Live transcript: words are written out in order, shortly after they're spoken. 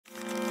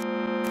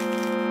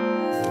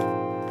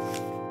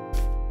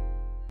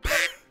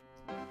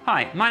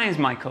Hi, my name's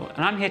Michael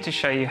and I'm here to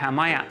show you how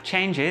my app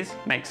Changes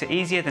makes it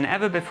easier than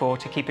ever before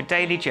to keep a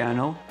daily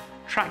journal,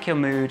 track your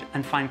mood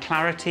and find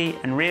clarity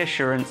and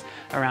reassurance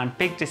around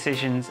big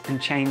decisions and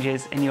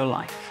changes in your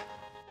life.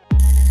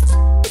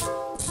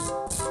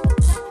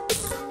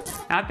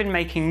 Now, I've been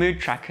making mood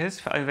trackers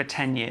for over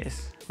 10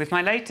 years. With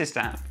my latest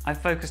app,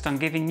 I've focused on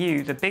giving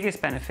you the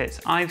biggest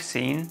benefits I've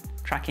seen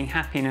tracking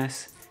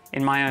happiness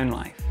in my own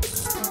life.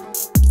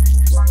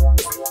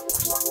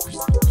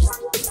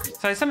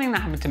 So something that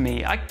happened to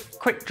me, I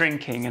quit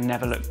drinking and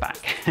never looked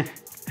back.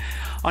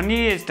 On New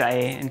Year's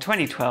Day in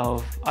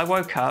 2012, I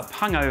woke up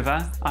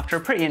hungover after a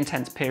pretty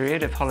intense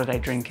period of holiday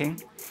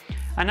drinking.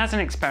 And as an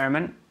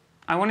experiment,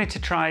 I wanted to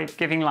try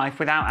giving life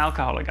without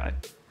alcohol a go.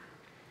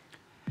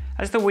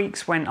 As the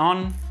weeks went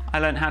on, I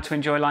learned how to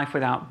enjoy life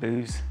without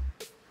booze.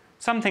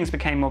 Some things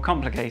became more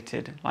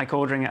complicated, like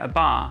ordering at a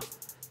bar,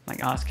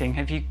 like asking,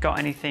 have you got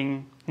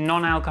anything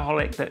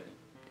non-alcoholic that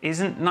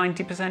isn't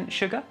 90%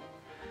 sugar?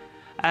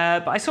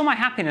 But I saw my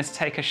happiness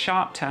take a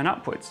sharp turn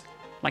upwards,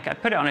 like I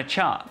put it on a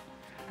chart.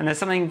 And there's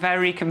something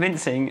very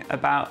convincing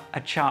about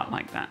a chart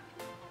like that.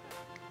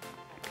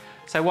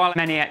 So while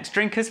many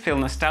ex-drinkers feel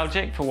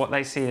nostalgic for what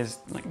they see as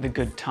like the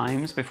good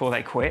times before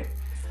they quit,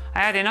 I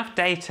had enough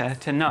data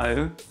to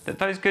know that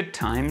those good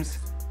times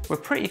were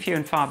pretty few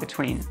and far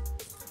between.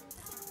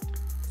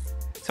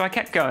 So I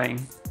kept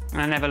going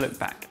and I never looked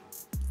back.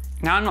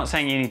 Now, I'm not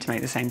saying you need to make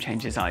the same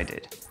changes I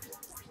did,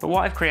 but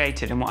what I've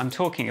created and what I'm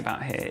talking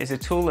about here is a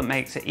tool that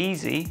makes it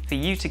easy for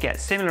you to get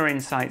similar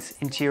insights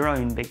into your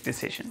own big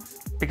decisions.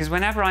 Because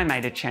whenever I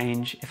made a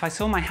change, if I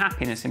saw my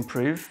happiness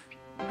improve,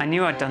 I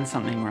knew I'd done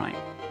something right.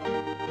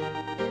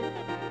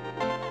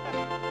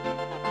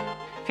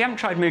 If you haven't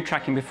tried mood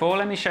tracking before,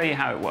 let me show you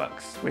how it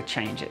works with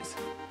Changes.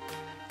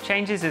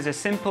 Changes is a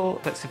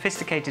simple but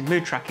sophisticated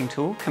mood tracking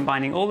tool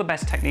combining all the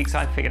best techniques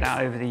I've figured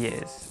out over the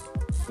years.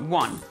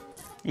 1.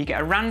 You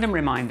get a random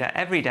reminder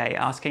every day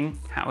asking,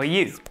 how are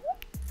you?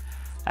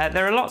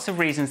 There are lots of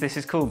reasons this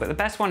is cool, but the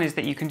best one is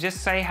that you can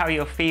just say how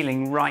you're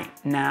feeling right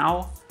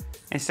now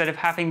instead of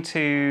having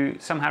to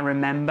somehow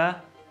remember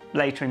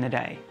later in the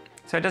day.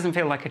 So it doesn't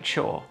feel like a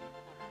chore,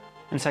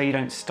 and so you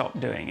don't stop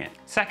doing it.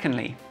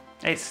 Secondly,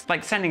 it's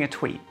like sending a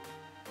tweet.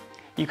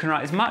 You can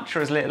write as much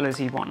or as little as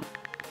you want.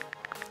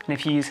 And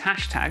if you use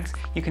hashtags,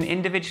 you can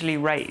individually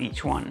rate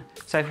each one.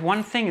 So if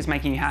one thing is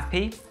making you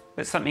happy,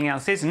 but something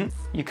else isn't,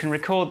 you can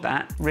record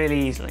that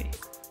really easily.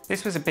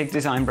 This was a big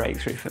design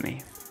breakthrough for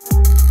me.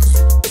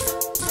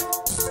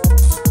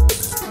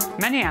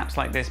 Many apps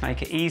like this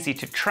make it easy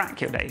to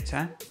track your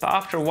data, but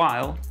after a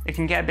while, it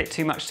can get a bit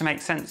too much to make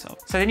sense of.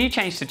 So the new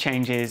change to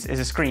Changes is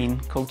a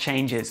screen called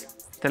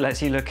Changes that lets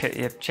you look at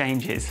your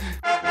changes.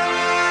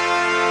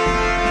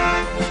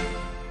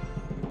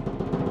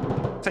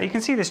 So you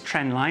can see this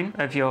trend line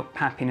of your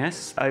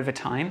happiness over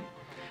time.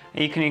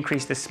 You can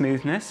increase the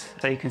smoothness,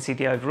 so you can see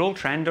the overall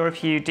trend, or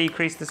if you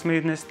decrease the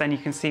smoothness, then you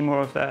can see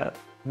more of the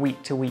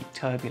week-to-week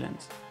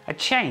turbulence. A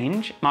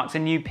change marks a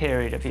new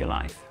period of your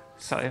life.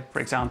 So, for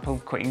example,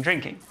 quitting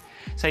drinking.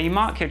 So you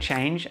mark your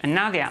change, and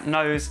now the app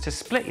knows to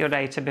split your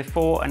data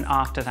before and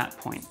after that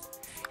point.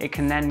 It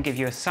can then give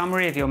you a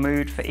summary of your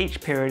mood for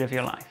each period of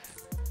your life.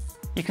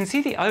 You can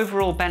see the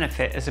overall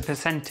benefit as a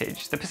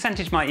percentage. The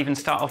percentage might even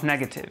start off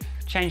negative.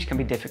 Change can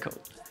be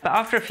difficult. But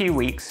after a few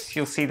weeks,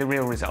 you'll see the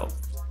real result.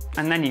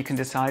 And then you can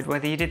decide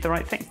whether you did the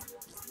right thing.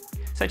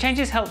 So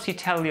Changes helps you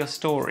tell your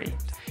story.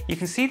 You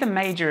can see the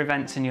major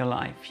events in your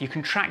life. You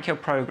can track your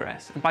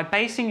progress. And by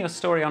basing your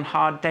story on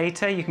hard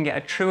data, you can get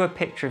a truer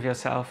picture of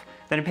yourself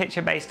than a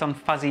picture based on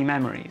fuzzy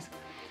memories.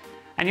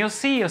 And you'll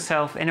see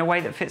yourself in a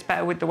way that fits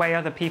better with the way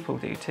other people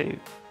do too.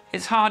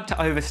 It's hard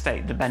to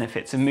overstate the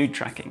benefits of mood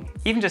tracking.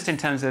 Even just in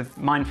terms of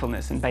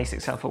mindfulness and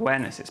basic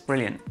self-awareness, it's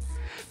brilliant.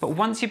 But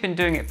once you've been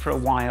doing it for a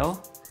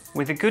while,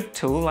 with a good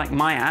tool like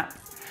my app,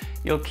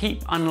 you'll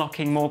keep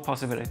unlocking more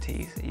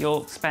possibilities.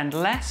 You'll spend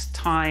less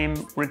time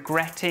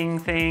regretting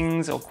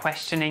things or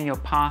questioning your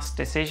past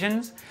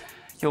decisions.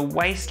 You'll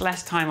waste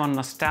less time on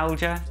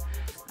nostalgia,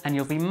 and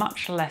you'll be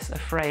much less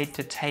afraid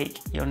to take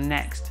your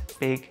next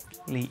big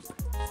leap.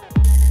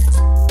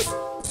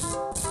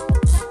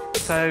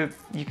 So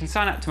you can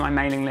sign up to my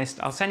mailing list.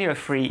 I'll send you a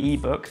free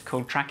ebook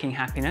called Tracking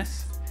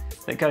Happiness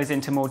that goes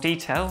into more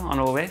detail on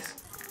all this.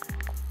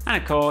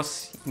 And of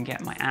course, you can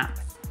get my app,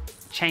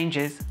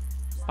 Changes,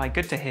 by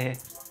Good to Hear,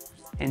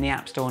 in the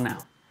App Store now.